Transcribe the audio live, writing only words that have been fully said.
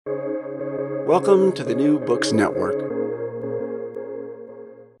Welcome to the New Books Network.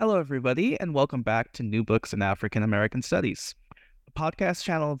 Hello, everybody, and welcome back to New Books in African American Studies, a podcast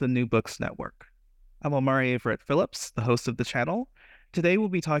channel of the New Books Network. I'm Omari Everett Phillips, the host of the channel. Today, we'll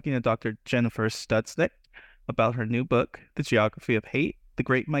be talking to Dr. Jennifer Sdunzik about her new book, The Geography of Hate, The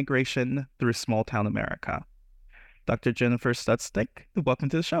Great Migration Through Small Town America. Dr. Jennifer Sdunzik, welcome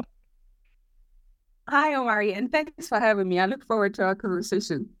to the show. Hi, Omari, and thanks for having me. I look forward to our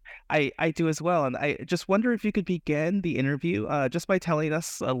conversation. I do as well, and I just wonder if you could begin the interview just by telling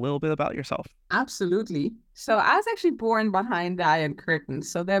us a little bit about yourself. Absolutely. So I was actually born behind the Iron Curtain.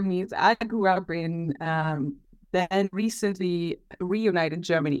 So that means I grew up in then recently reunited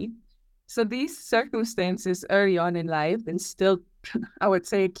Germany. So these circumstances early on in life instilled, I would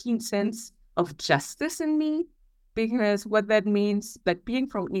say, a keen sense of justice in me. Because what that means, that being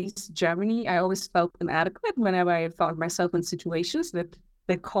from East Germany, I always felt inadequate whenever I found myself in situations that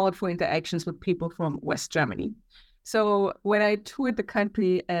called for interactions with people from West Germany. So when I toured the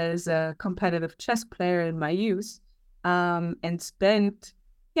country as a competitive chess player in my youth, and spent,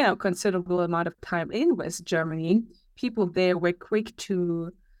 considerable amount of time in West Germany, people there were quick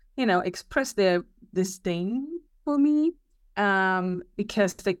to, express their disdain for me,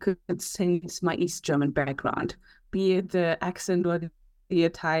 because they could sense my East German background, be it the accent or the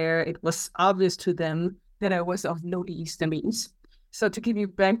attire. It was obvious to them that I was of no Eastern means. So to give you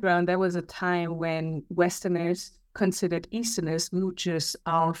background, there was a time when Westerners considered Easterners moochers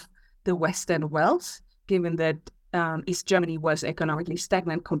of the Western wealth, given that East Germany was economically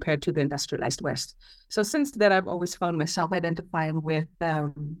stagnant compared to the industrialized West. So since then, I've always found myself identifying with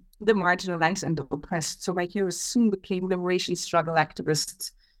the marginalized and the oppressed. So my heroes soon became liberation struggle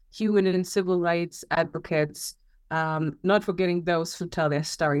activists, human and civil rights advocates, not forgetting those who tell their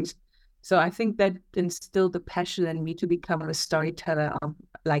stories. So I think that instilled the passion in me to become a storyteller of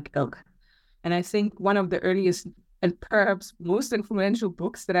like ilk. And I think one of the earliest and perhaps most influential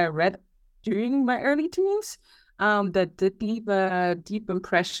books that I read during my early teens that did leave a deep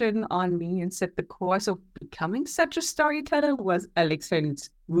impression on me and set the course of becoming such a storyteller was Alex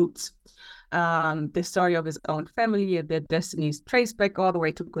Haley's Roots. The story of his own family and their destinies traced back all the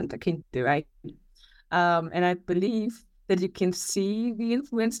way to Kunta Kinte, right? And I believe that you can see the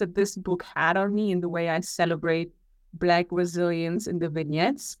influence that this book had on me in the way I celebrate Black resilience in the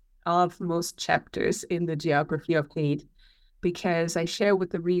vignettes of most chapters in The Geography of Hate, because I share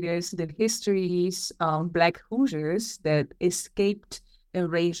with the readers the histories of Black Hoosiers that escaped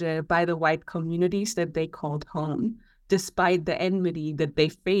erasure by the white communities that they called home, despite the enmity that they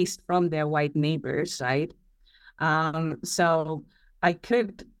faced from their white neighbors, right? So I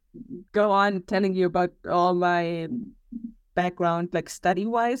could go on telling you about all my background, like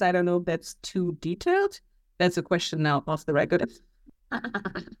study-wise. I don't know if that's too detailed. That's a question now off the record.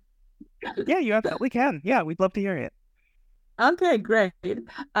 Yeah, you absolutely can. Yeah, we'd love to hear it. Okay, great.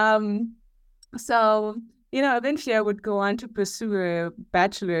 So, eventually I would go on to pursue a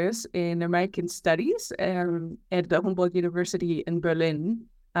bachelor's in American Studies at the Humboldt University in Berlin.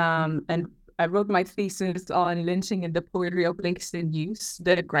 And I wrote my thesis on lynching and the poetry of Langston Hughes,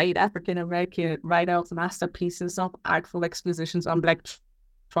 the great African-American writer of masterpieces of artful expositions on Black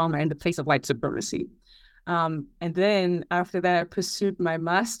trauma in the face of white supremacy. And then after that, I pursued my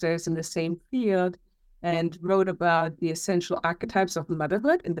master's in the same field and wrote about the essential archetypes of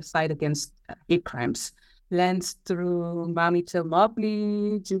motherhood in the fight against hate crimes, lens through Mamie Till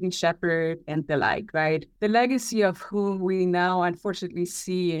Mobley, Judy Shepard, and the like, right? The legacy of whom we now unfortunately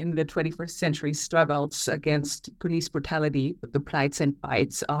see in the 21st century struggles against police brutality, with the plights and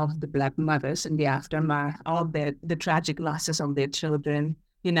fights of the Black mothers in the aftermath of the tragic losses of their children,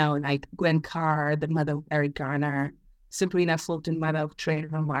 like Gwen Carr, the mother of Eric Garner, Sabrina Fulton, mother of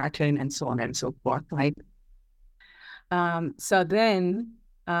Trayvon Martin, and so on and so forth, right? So then,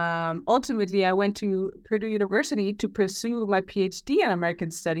 ultimately, I went to Purdue University to pursue my PhD in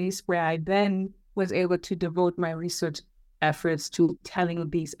American Studies, where I then was able to devote my research efforts to telling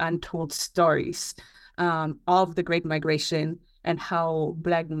these untold stories of the Great Migration and how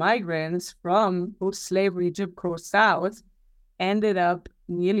Black migrants from post-slavery Jim Crow South ended up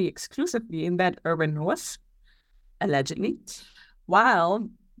nearly exclusively in that urban North, allegedly, while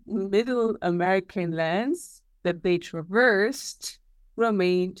middle American lands that they traversed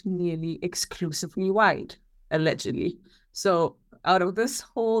remained nearly exclusively white, allegedly. So out of this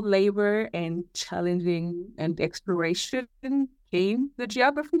whole labor and challenging and exploration came The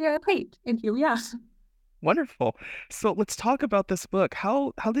Geography of Hate, and here we are. Wonderful. So let's talk about this book.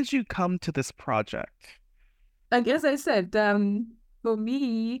 How did you come to this project? Like as I said, for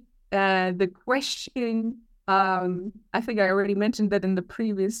me, the question I think I already mentioned that in the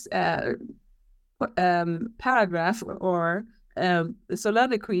previous paragraph or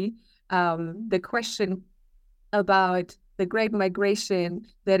soliloquy, the question about the Great Migration,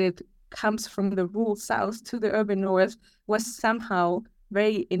 that it comes from the rural South to the urban North, was somehow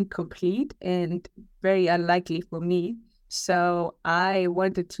very incomplete and very unlikely for me. So I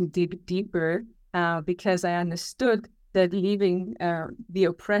wanted to dig deeper because I understood that leaving the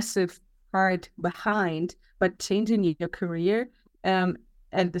oppressive part behind, but changing your career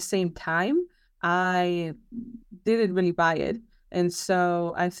at the same time, I didn't really buy it. And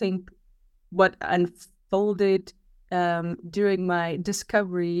so I think what unfolded during my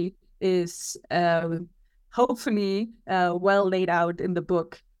discovery is hopefully well laid out in the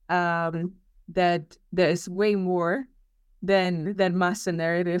book, that there is way more than master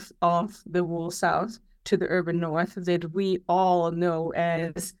narrative of the rural South to the urban North that we all know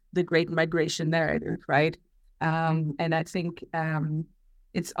as the Great Migration narrative, right? And I think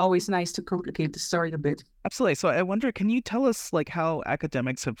it's always nice to complicate the story a bit. Absolutely. So I wonder, can you tell us like how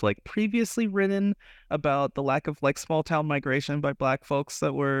academics have like previously written about the lack of like small town migration by Black folks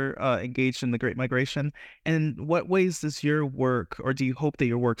that were engaged in the Great Migration? And what ways does your work, or do you hope that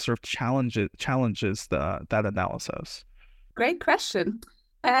your work sort of challenges that analysis? Great question.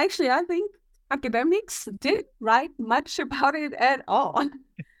 Actually, I think academics didn't write much about it at all.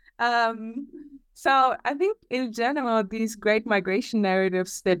 So I think in general, these great migration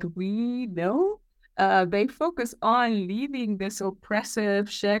narratives that we know, they focus on leaving this oppressive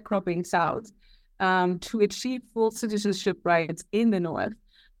sharecropping South to achieve full citizenship rights in the North.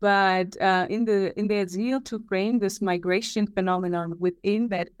 But in their zeal to frame this migration phenomenon within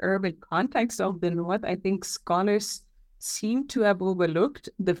that urban context of the North, I think scholars seem to have overlooked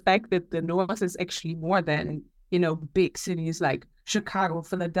the fact that the North is actually more than, big cities like Chicago,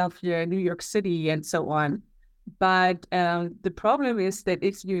 Philadelphia, New York City, and so on. But the problem is that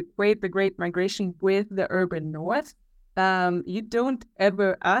if you equate the Great Migration with the urban North, you don't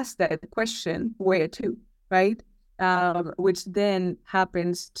ever ask that question, where to, right? Which then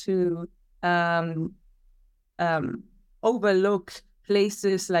happens to overlook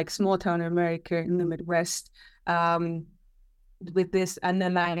places like small town America in the Midwest, with this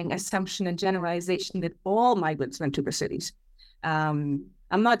underlying assumption and generalization that all migrants went to the cities. I'm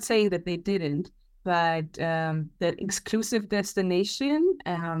not saying that they didn't, but that exclusive destination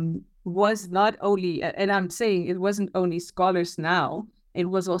was not only, and I'm saying it wasn't only scholars now, it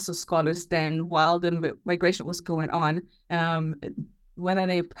was also scholars then while the migration was going on, whether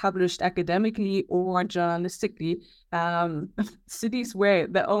they published academically or journalistically, cities were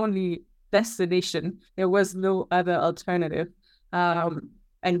the only destination. There was no other alternative.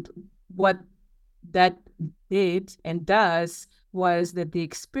 And what that did and does was that the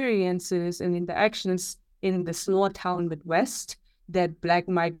experiences and interactions in the small town Midwest that Black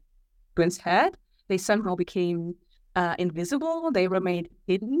migrants had, they somehow became invisible. They remained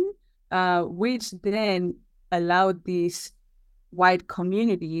hidden, which then allowed these white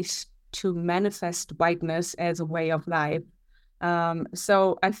communities to manifest whiteness as a way of life.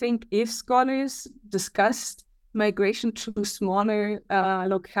 So I think if scholars discussed migration to smaller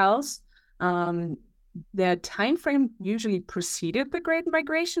locales, their time frame usually preceded the Great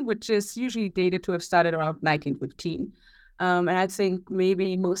Migration, which is usually dated to have started around 1915. And I think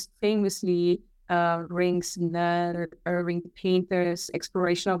maybe most famously rings Irving Painter's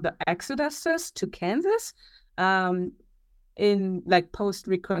exploration of the exoduses to Kansas in like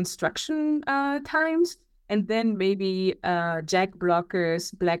post-Reconstruction times. And then maybe Jack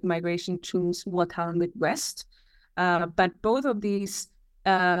Blocker's Black Migration to Small Town Midwest. But both of these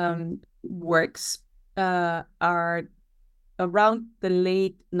works are around the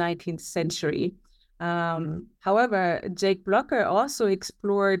late 19th century. However, Jake Blocker also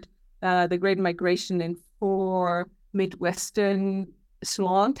explored the Great Migration in 4 Midwestern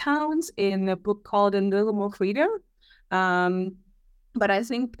small towns in a book called A Little More Freedom. But I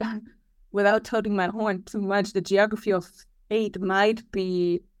think, without toting my horn too much, the Geography of Fate might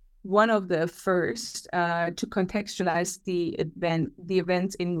be one of the first to contextualize the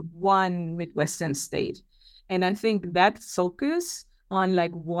events in one Midwestern state. And I think that focus on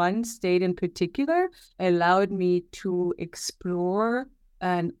like one state in particular allowed me to explore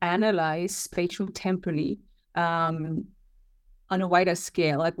and analyze spatial temporally on a wider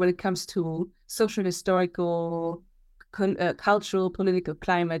scale, like when it comes to social, historical, cultural, political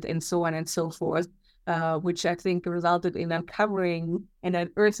climate, and so on and so forth. Which I think resulted in uncovering and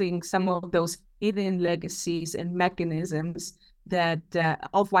unearthing some of those hidden legacies and mechanisms that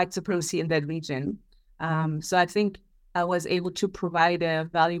of white supremacy in that region. So I think I was able to provide a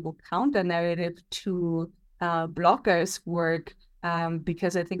valuable counter narrative to Blocher's work,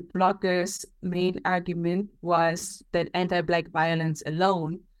 because I think Blocher's main argument was that anti-Black violence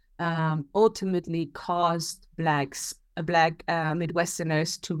alone ultimately caused Black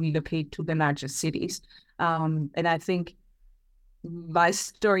Midwesterners to relocate to the larger cities. And I think my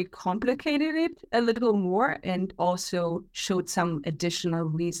story complicated it a little more and also showed some additional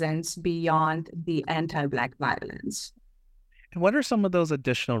reasons beyond the anti-Black violence. And what are some of those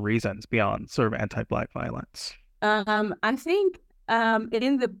additional reasons beyond sort of anti-Black violence? I think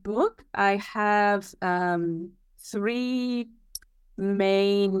in the book, I have three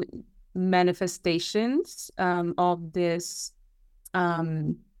main manifestations of this,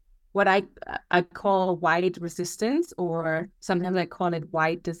 what I call white resistance, or sometimes I call it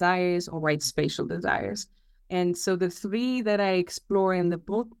white desires or white spatial desires. And so the three that I explore in the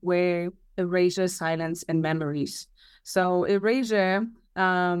book were erasure, silence, and memories. So erasure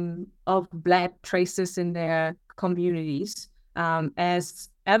of Black traces in their communities, as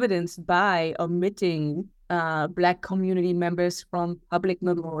evidenced by omitting Black community members from public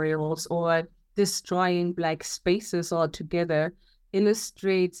memorials or destroying Black spaces altogether,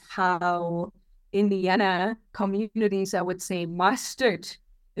 illustrates how Indiana communities, I would say, mastered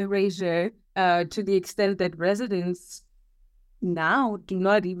erasure to the extent that residents now do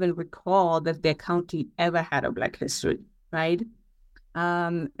not even recall that their county ever had a Black history, right?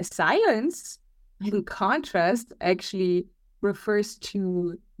 Silence, in contrast, actually refers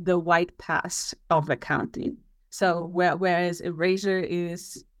to the white past of the county. So whereas erasure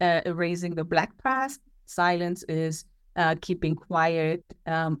is erasing the Black past, silence is keeping quiet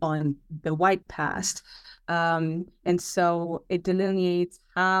on the white past. And so it delineates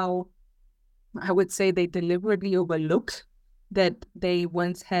how, I would say, they deliberately overlooked that they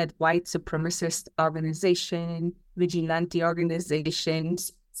once had white supremacist organization, vigilante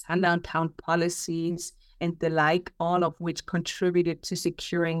organizations, sundown town policies, and the like, all of which contributed to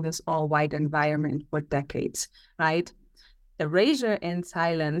securing this all-white environment for decades, right? Erasure and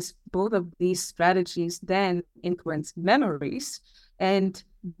silence, both of these strategies then influence memories and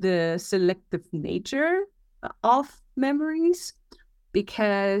the selective nature of memories,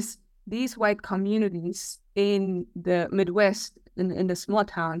 because these white communities in the Midwest, in the small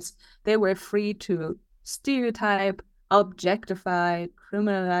towns, they were free to stereotype, objectify,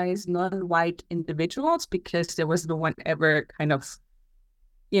 criminalize non-white individuals because there was no one ever kind of,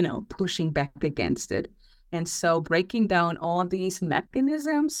 pushing back against it. And so breaking down all these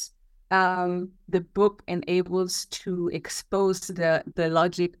mechanisms, the book enables to expose the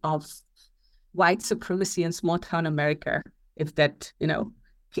logic of white supremacy in small town America, if that,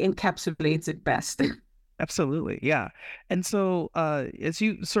 encapsulates it best. Absolutely, yeah. And so, as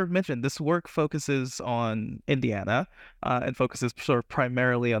you sort of mentioned, this work focuses on Indiana and focuses sort of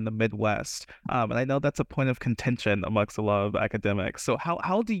primarily on the Midwest. And I know that's a point of contention amongst a lot of academics. So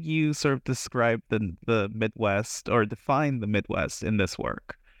how do you sort of describe the Midwest or define the Midwest in this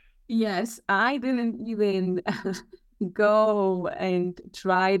work? Yes, I didn't even go and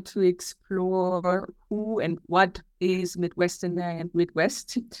try to explore who and what is Midwesterner and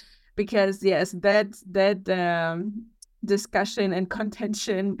Midwest. Because yes, that discussion and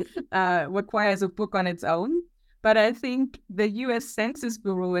contention requires a book on its own. But I think the U.S. Census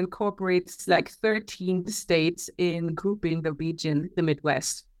Bureau incorporates like 13 states in grouping the region, the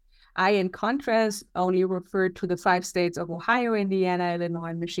Midwest. I, in contrast, only refer to the 5 states of Ohio, Indiana,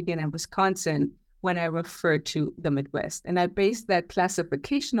 Illinois, Michigan, and Wisconsin when I refer to the Midwest. And I based that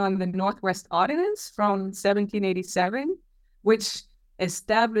classification on the Northwest Ordinance from 1787, which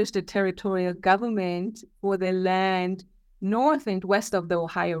established a territorial government for the land north and west of the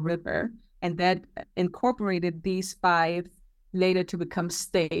Ohio River, and that incorporated these 5 later to become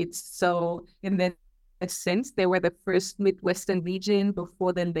states. So in that sense, they were the first Midwestern region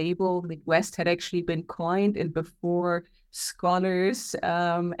before the label Midwest had actually been coined and before scholars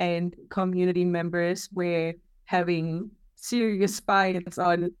and community members were having serious fights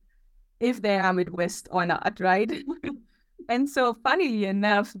on if they are Midwest or not, right? And so funnily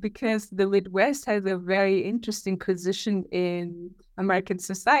enough, because the Midwest has a very interesting position in American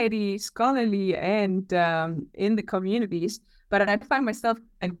society, scholarly, and in the communities, but I find myself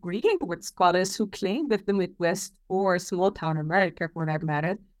agreeing with scholars who claim that the Midwest, or small town America for that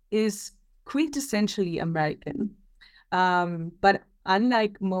matter, is quintessentially American. But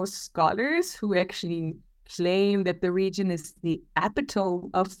unlike most scholars who actually claim that the region is the epitome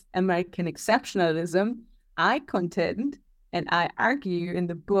of American exceptionalism, I contend and I argue in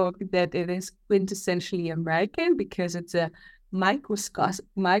the book that it is quintessentially American because it's a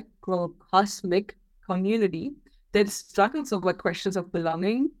microcosmic community that struggles over questions of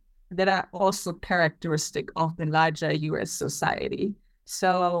belonging, that are also characteristic of the larger U.S. society.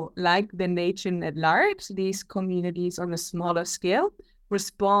 So, like the nation at large, these communities on a smaller scale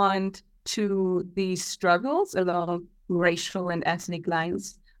respond to these struggles along racial and ethnic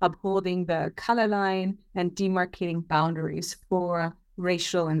lines, upholding the color line and demarcating boundaries for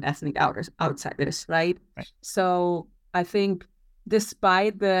racial and ethnic outsiders, right? So I think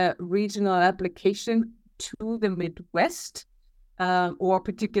despite the regional application to the Midwest, or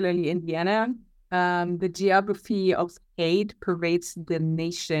particularly Indiana, the geography of hate pervades the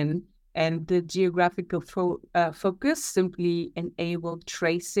nation, and the geographical focus simply enabled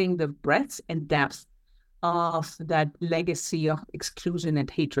tracing the breadth and depth of that legacy of exclusion and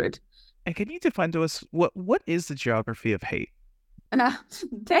hatred. And can you define to us what is the geography of hate?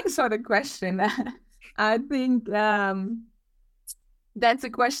 Thanks for the question. I think that's a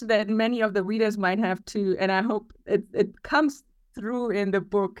question that many of the readers might have too, and I hope it comes through in the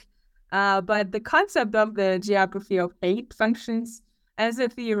book. But the concept of the geography of hate functions as a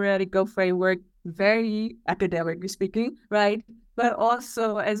theoretical framework, very academically speaking, right? But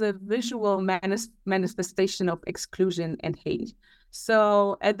also as a visual manifestation of exclusion and hate.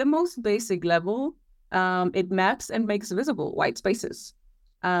 So at the most basic level, it maps and makes visible white spaces.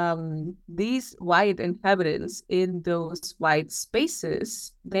 These white inhabitants in those white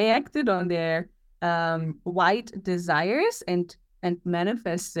spaces, they acted on their white desires and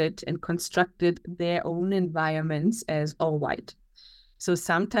manifested and constructed their own environments as all white. So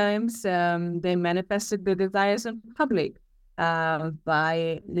sometimes they manifested their desires in public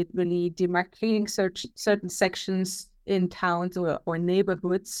by literally demarcating certain sections in towns or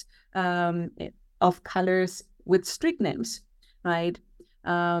neighborhoods of colors with street names, right?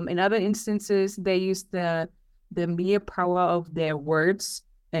 In other instances, they used the mere power of their words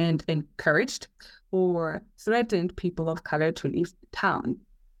and encouraged or threatened people of color to leave the town.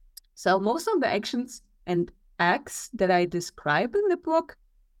 So most of the actions and acts that I describe in the book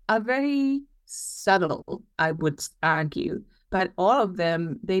are very subtle, I would argue, but all of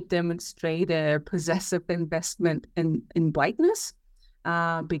them, they demonstrate a possessive investment in whiteness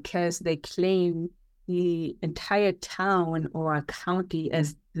because they claim the entire town or county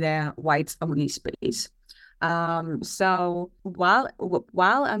as their whites-only space. So while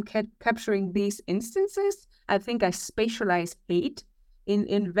I'm capturing these instances, I think I spatialize hate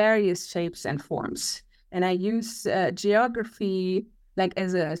in various shapes and forms. And I use geography like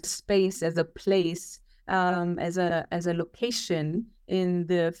as a space, as a place, as a location in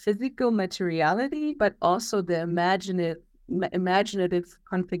the physical materiality, but also the imaginative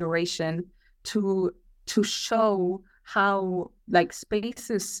configuration to show how like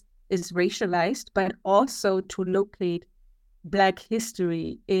spaces is racialized, but also to locate Black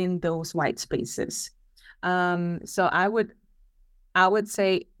history in those white spaces. So I would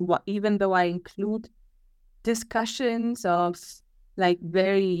say, even though I include discussions of like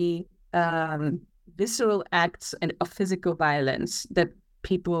very visceral acts and of physical violence that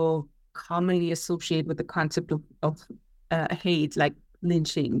people commonly associate with the concept of hate, like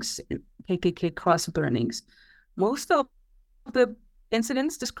lynchings, KKK cross burnings. Most of the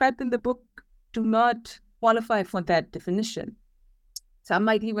incidents described in the book do not qualify for that definition. Some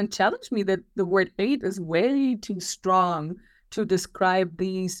might even challenge me that the word hate is way too strong to describe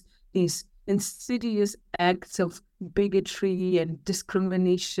these insidious acts of bigotry and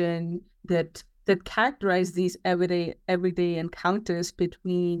discrimination that characterize these everyday encounters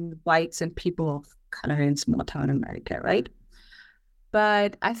between whites and people of color in small town America, right?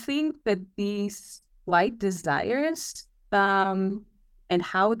 But I think that these white desires and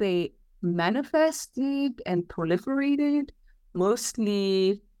how they manifested and proliferated,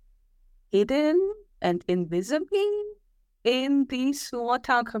 mostly hidden and invisibly in these small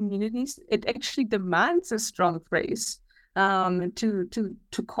town communities, it actually demands a strong phrase to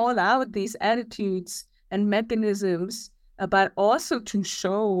call out these attitudes and mechanisms, but also to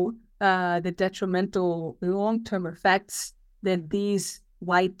show the detrimental long-term effects that these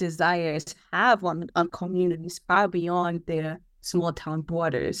white desires have on communities far beyond their small town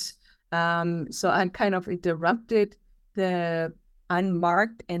borders. So I kind of interrupted the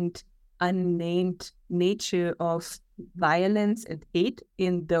unmarked and unnamed nature of violence and hate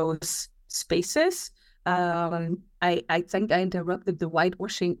in those spaces. I think I interrupted the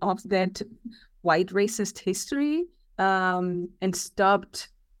whitewashing of that white racist history and stopped,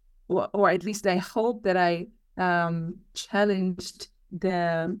 or at least I hope that I challenged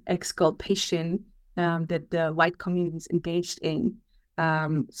the exculpation that the white communities engaged in.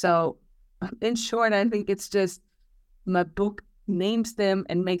 So in short, I think it's just my book names them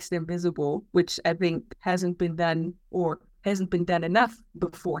and makes them visible, which I think hasn't been done or hasn't been done enough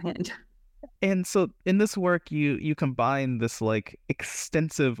beforehand. And so in this work, you combine this like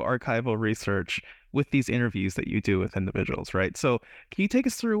extensive archival research with these interviews that you do with individuals, right? So can you take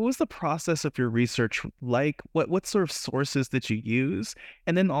us through what was the process of your research like? What sort of sources did you use?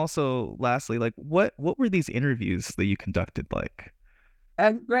 And then also lastly, like what were these interviews that you conducted like?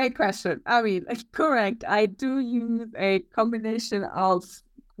 A great question. I mean, correct. I do use a combination of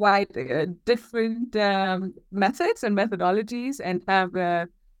quite different methods and methodologies, and have a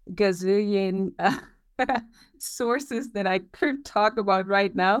gazillion sources that I could talk about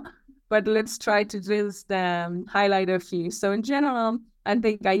right now. But let's try to just highlight a few. So in general, I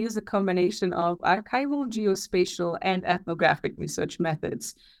think I use a combination of archival, geospatial, and ethnographic research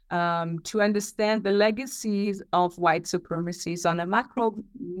methods to understand the legacies of white supremacies on a macro,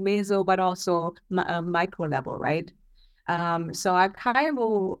 meso, but also micro level, right? So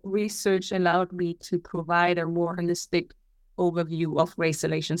archival research allowed me to provide a more holistic overview of race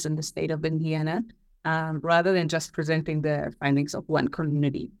relations in the state of Indiana, rather than just presenting the findings of one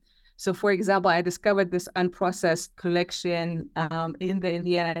community. So, for example, I discovered this unprocessed collection in the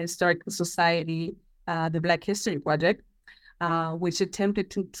Indiana Historical Society, the Black History Project, which attempted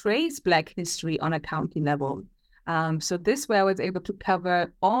to trace Black history on a county level. So this way I was able to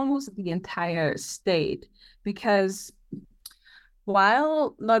cover almost the entire state, because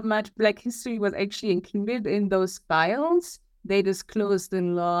while not much Black history was actually included in those files, they disclosed a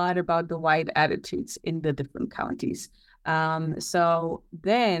lot about the white attitudes in the different counties. So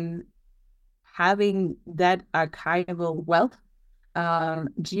then having that archival wealth,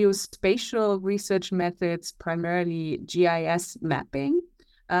 geospatial research methods, primarily GIS mapping,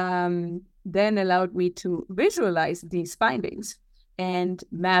 then allowed me to visualize these findings and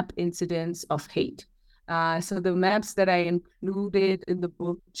map incidents of hate. So the maps that I included in the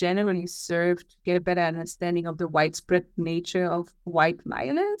book generally serve to get a better understanding of the widespread nature of white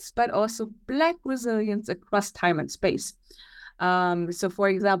violence, but also Black resilience across time and space. So for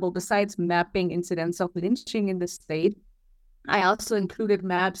example, besides mapping incidents of lynching in the state, I also included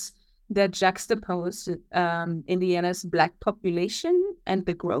maps that juxtaposed Indiana's Black population and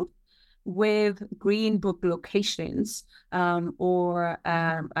the growth with Green Book locations, or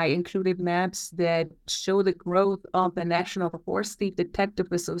I included maps that show the growth of the National Forest Detective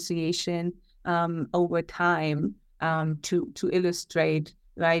Association over time, to illustrate,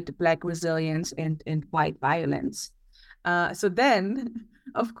 right, Black resilience and white violence. So then,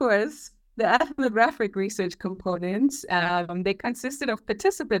 of course, the ethnographic research components, they consisted of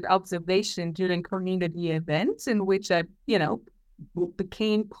participant observation during community events in which I,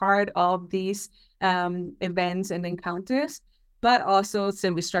 became part of these events and encounters, but also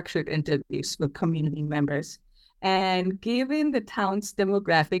semi-structured interviews with community members. And given the town's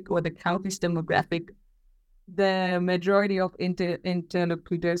demographic or the county's demographic, the majority of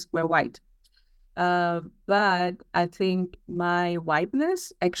interlocutors were white. But I think my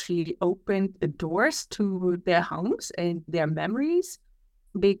whiteness actually opened the doors to their homes and their memories,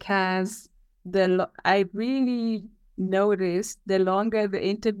 because I really noticed the longer the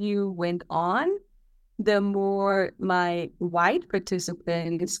interview went on, the more my white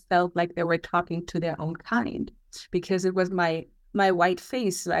participants felt like they were talking to their own kind, because it was my white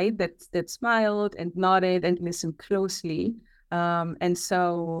face, right, that smiled and nodded and listened closely. And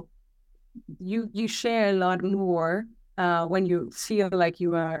so you share a lot more when you feel like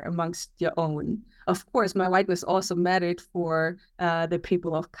you are amongst your own. Of course, my whiteness also mattered for the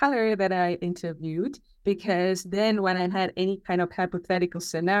people of color that I interviewed, because then when I had any kind of hypothetical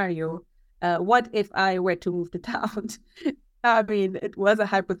scenario, what if I were to move to town? I mean, it was a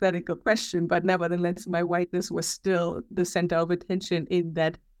hypothetical question, but nevertheless, my whiteness was still the center of attention in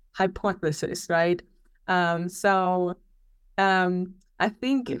that hypothesis, right? So I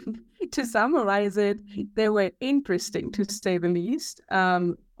think to summarize it, they were interesting, to say the least,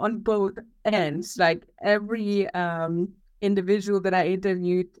 on both ends. Like every individual that I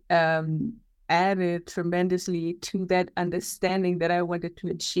interviewed added tremendously to that understanding that I wanted to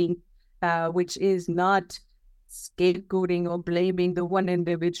achieve, which is not scapegoating or blaming the one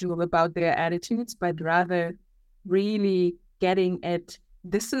individual about their attitudes, but rather really getting at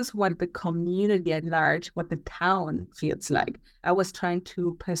this is what the community at large, what the town feels like. I was trying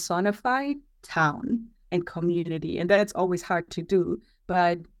to personify town and community, and that's always hard to do.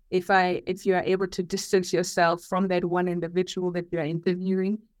 But if you are able to distance yourself from that one individual that you're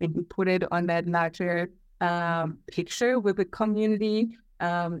interviewing and you put it on that larger picture with the community,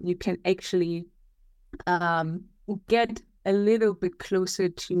 you can actually get a little bit closer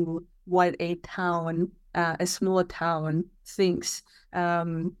to what a town, a small town, thinks.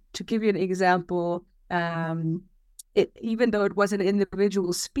 To give you an example, even though it was an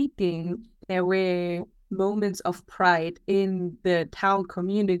individual speaking, there were moments of pride in the town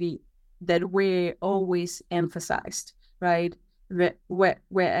community that were always emphasized, right?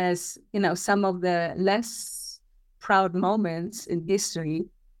 Whereas, some of the less proud moments in history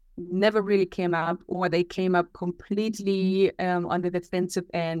never really came up, or they came up completely on the defensive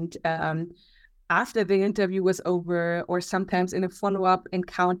end after the interview was over, or sometimes in a follow-up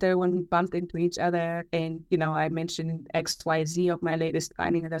encounter when we bumped into each other and, I mentioned XYZ of my latest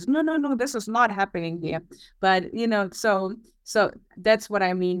finding, and that's, no, this is not happening here. But, so that's what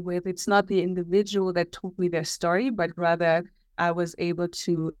I mean with, it's not the individual that told me their story, but rather I was able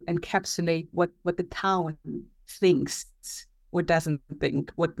to encapsulate what the town thinks or doesn't think,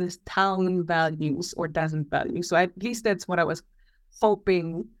 what this town values or doesn't value. So at least that's what I was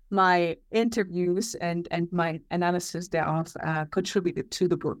hoping my interviews and my analysis thereof contributed to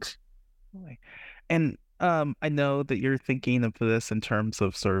the book. And I know that you're thinking of this in terms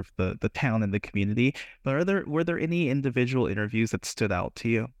of sort of the town and the community, but were there any individual interviews that stood out to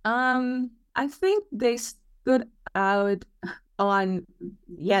you? I think they stood out on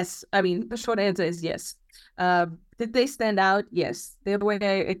yes. I mean, the short answer is yes. Did they stand out? Yes. There were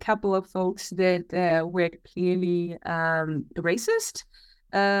a couple of folks that were clearly racist,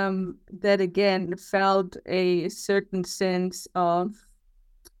 that again felt a certain sense of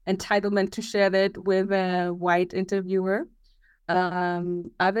entitlement to share that with a white interviewer.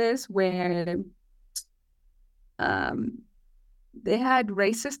 Others were they had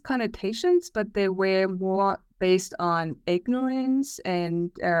racist connotations, but they were more based on ignorance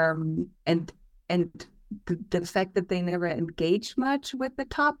and the fact that they never engaged much with the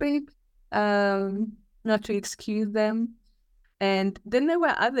topic, not to excuse them. And then there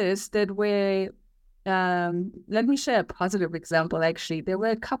were others that were, let me share a positive example, actually. There were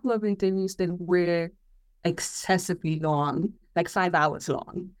a couple of interviews that were excessively long, like 5 hours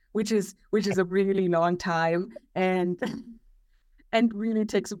long, which is a really long time and really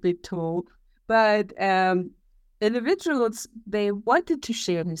takes a big toll. But individuals, they wanted to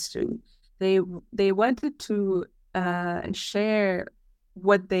share history. They wanted to share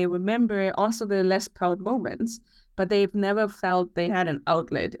what they remember, also the less proud moments, but they've never felt they had an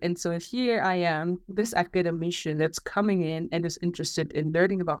outlet. And so here I am, this academician that's coming in and is interested in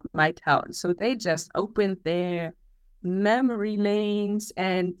learning about my town. So they just opened their memory lanes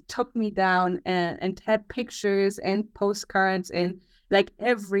and took me down and had pictures and postcards and like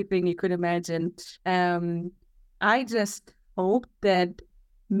everything you could imagine. I just hope that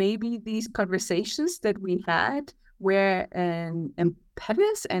maybe these conversations that we had were an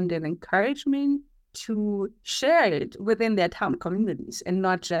impetus and an encouragement to share it within their town communities and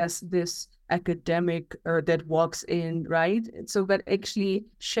not just this academic that walks in, right? So that actually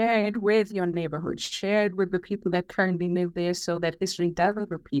share it with your neighborhood, share it with the people that currently live there so that history doesn't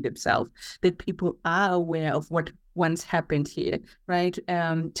repeat itself, that people are aware of what once happened here, right?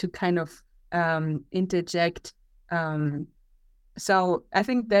 To kind of interject. So I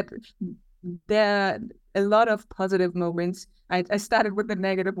think that there are a lot of positive moments. I started with the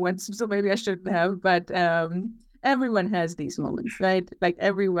negative ones, so maybe I shouldn't have, but everyone has these moments, right? Like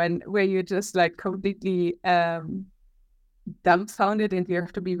everyone, where you're just like completely dumbfounded and you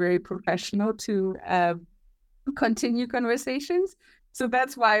have to be very professional to continue conversations. So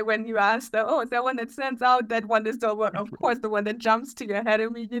that's why when you ask, is that one that stands out? That one is the one, of course, the one that jumps to your head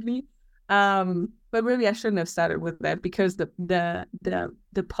immediately. But really, I shouldn't have started with that because the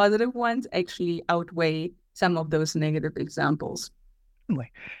positive ones actually outweigh some of those negative examples.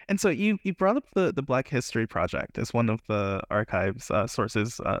 And so you brought up the Black History Project as one of the archives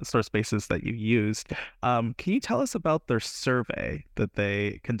source bases that you used. Can you tell us about their survey that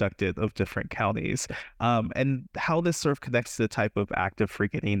they conducted of different counties, and how this sort of connects to the type of active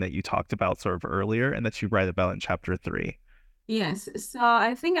forgetting that you talked about sort of earlier and that you write about in chapter 3? Yes, so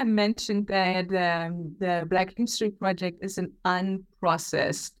I think I mentioned that the Black History Project is an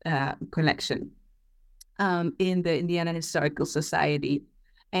unprocessed collection in the Indiana Historical Society.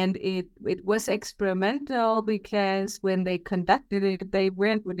 And it was experimental because when they conducted it, they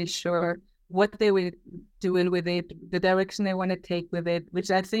weren't really sure what they were doing with it, the direction they want to take with it,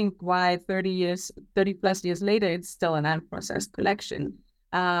 which I think why 30 plus years later, it's still an unprocessed collection.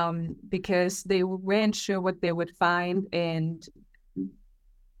 Because they weren't sure what they would find and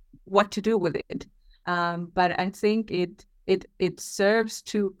what to do with it. But I think it serves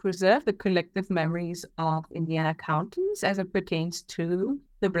to preserve the collective memories of Indiana counties as it pertains to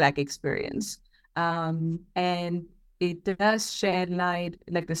the Black experience. And it does shed light,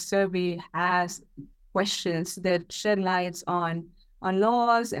 like the survey has questions that shed lights on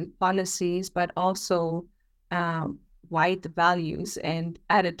laws and policies, but also white values and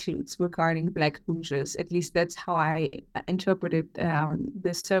attitudes regarding Black Hoosiers. At least that's how I interpreted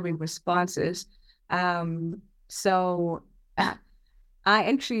the survey responses. So I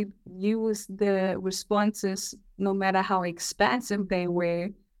actually used the responses, no matter how expansive they were,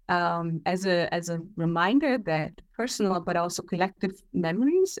 as a reminder that personal but also collective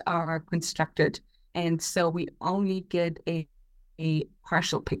memories are constructed, and so we only get a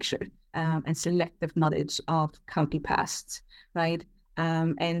partial picture and selective knowledge of county pasts, right?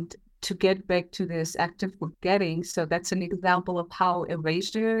 And to get back to this active forgetting, so that's an example of how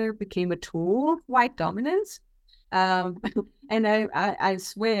erasure became a tool of white dominance. And I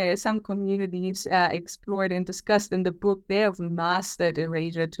swear some communities explored and discussed in the book, they have mastered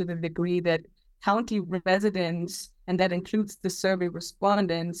erasure to the degree that county residents, and that includes the survey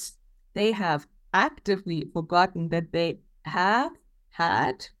respondents, they have actively forgotten that they have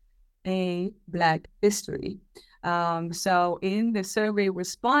had a Black history. So in the survey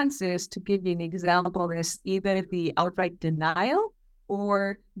responses, to give you an example, there's either the outright denial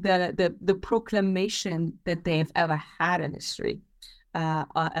or the proclamation that they've ever had a history,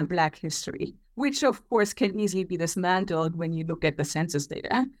 a Black history, which of course can easily be dismantled when you look at the census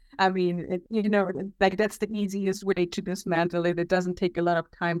data. I mean, like that's the easiest way to dismantle it. It doesn't take a lot of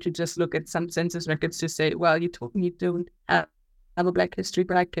time to just look at some census records to say, well, you told me you don't have a Black history,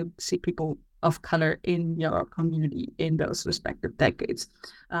 but I can see people of color in your community in those respective decades.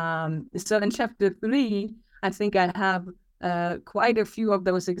 So in chapter 3, I think I have quite a few of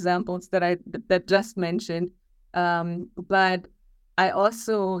those examples that just mentioned, but I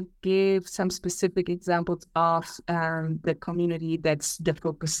also give some specific examples of the community that's the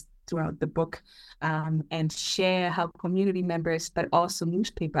focus throughout the book, and share how community members, but also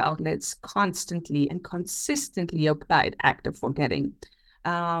newspaper outlets constantly and consistently applied active forgetting.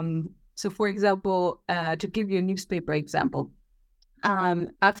 So for example, to give you a newspaper example,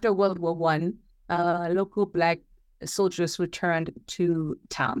 after World War I, local Black soldiers returned to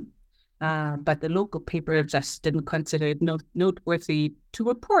town. But the local paper just didn't consider it noteworthy to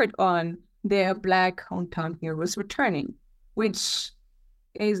report on their Black hometown heroes returning, which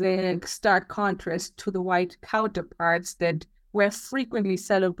is a stark contrast to the white counterparts that were frequently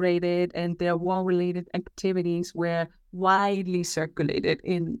celebrated and their war-related activities were widely circulated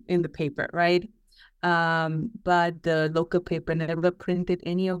in the paper, right? But the local paper never printed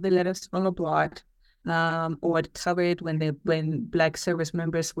any of the letters from abroad, or covered when Black service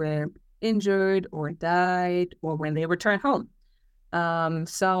members were injured or died, or when they returned home.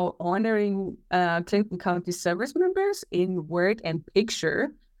 So honoring Clinton County service members in word and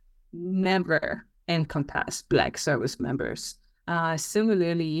picture never encompassed Black service members.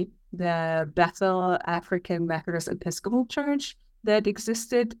 Similarly, the Bethel African Methodist Episcopal Church that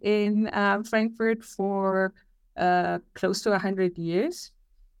existed in Frankfurt for close to 100 years,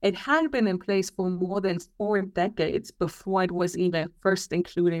 it had been in place for more than 4 decades before it was even first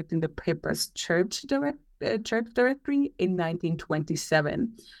included in the paper's church directory in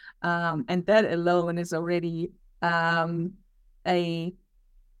 1927. And that alone is already a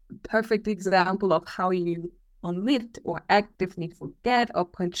perfect example of how you omit or actively forget or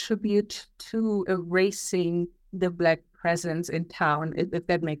contribute to erasing the Black presence in town, if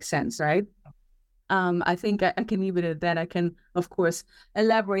that makes sense, right? I think I can leave it at that. I can, of course,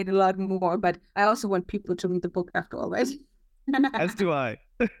 elaborate a lot more, but I also want people to read the book after all, right? As do I.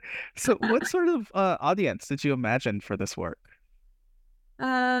 So what sort of audience did you imagine for this work?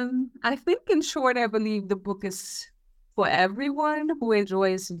 I think, in short, I believe the book is for everyone who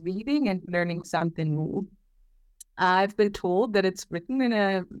enjoys reading and learning something new. I've been told that it's written in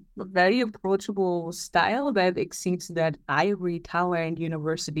a very approachable style that exceeds that ivory tower and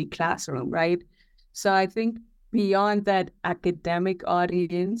university classroom, right? So I think beyond that academic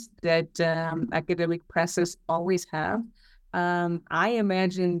audience that academic presses always have, I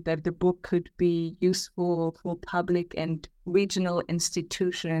imagine that the book could be useful for public and regional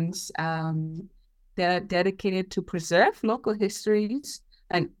institutions that are dedicated to preserve local histories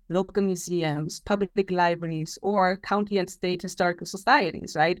and local museums, public libraries, or county and state historical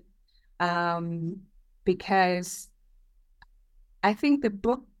societies, right? Because I think the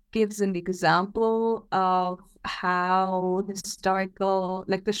book gives an example of how historical,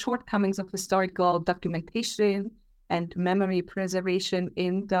 like the shortcomings of historical documentation and memory preservation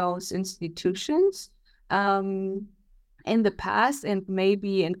in those institutions in the past, and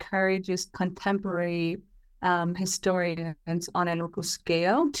maybe encourages contemporary historians on a local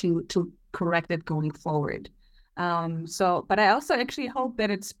scale to correct it going forward. But I also actually hope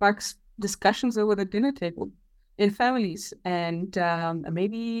that it sparks discussions over the dinner table in families, and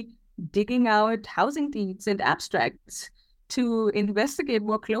maybe digging out housing deeds and abstracts to investigate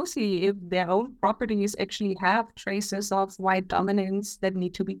more closely if their own properties actually have traces of white dominance that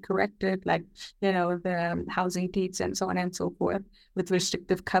need to be corrected, like, the housing deeds and so on and so forth with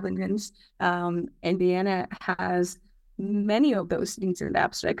restrictive covenants. Indiana has many of those deeds and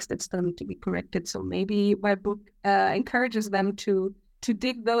abstracts that still need to be corrected. So maybe my book encourages them to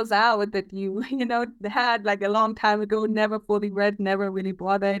dig those out that you had like a long time ago, never fully read, never really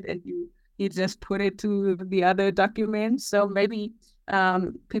bothered, and you just put it to the other documents. So maybe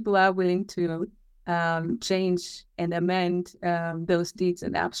people are willing to change and amend those deeds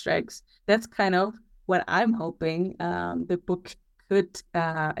and abstracts. That's kind of what I'm hoping the book could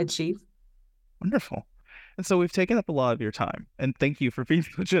achieve. Wonderful. And so we've taken up a lot of your time, and thank you for being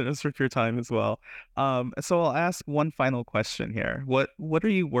so generous with your time as well. So I'll ask one final question here. What are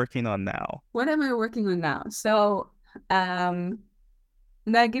you working on now? What am I working on now? So I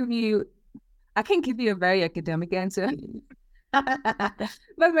can't give you a very academic answer, but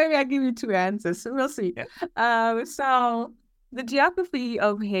maybe I'll give you two answers. So we'll see. Yeah. So the geography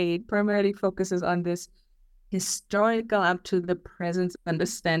of hate primarily focuses on this historical up to the present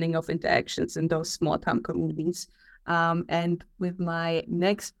understanding of interactions in those small town communities. And with my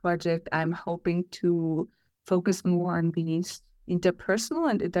next project, I'm hoping to focus more on these interpersonal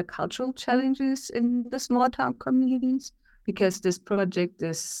and intercultural challenges in the small town communities, because this project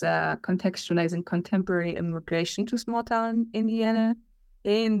is contextualizing contemporary immigration to small town Indiana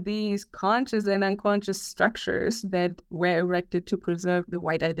in these conscious and unconscious structures that were erected to preserve the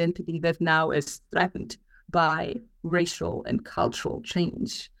white identity that now is threatened by racial and cultural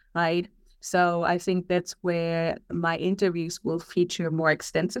change, right? So I think that's where my interviews will feature more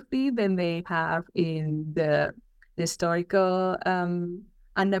extensively than they have in the historical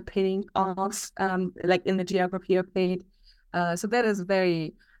underpinning of, like in the geography of hate. So that is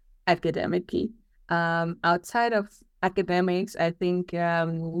very academic-y. Outside of academics, I think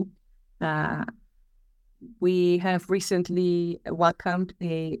we have recently welcomed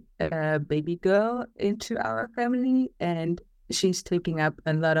a baby girl into our family, and she's taking up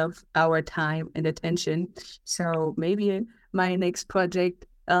a lot of our time and attention. So maybe my next project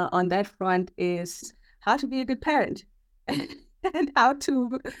on that front is how to be a good parent and how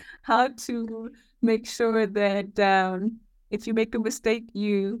to make sure that if you make a mistake,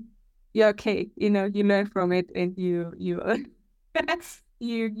 you're okay. You learn from it, and you'll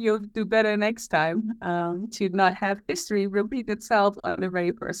do better next time, to not have history repeat itself on a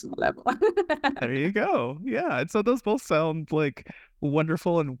very personal level. There you go. Yeah. And so those both sound like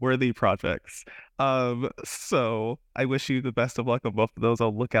wonderful and worthy projects. So I wish you the best of luck on both of those.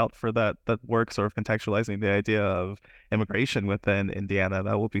 I'll look out for that work sort of contextualizing the idea of immigration within Indiana.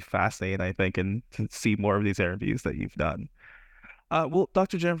 That will be fascinating, I think, and to see more of these interviews that you've done. Well,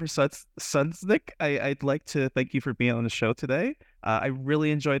 Dr. Jennifer Sdunzik, I'd like to thank you for being on the show today. I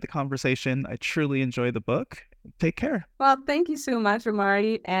really enjoyed the conversation. I truly enjoyed the book. Take care. Well, thank you so much,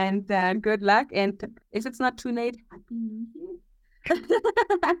 Omari, and good luck. And if it's not too late, Happy New Year.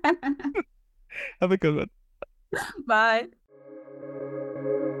 Have a good one. Bye.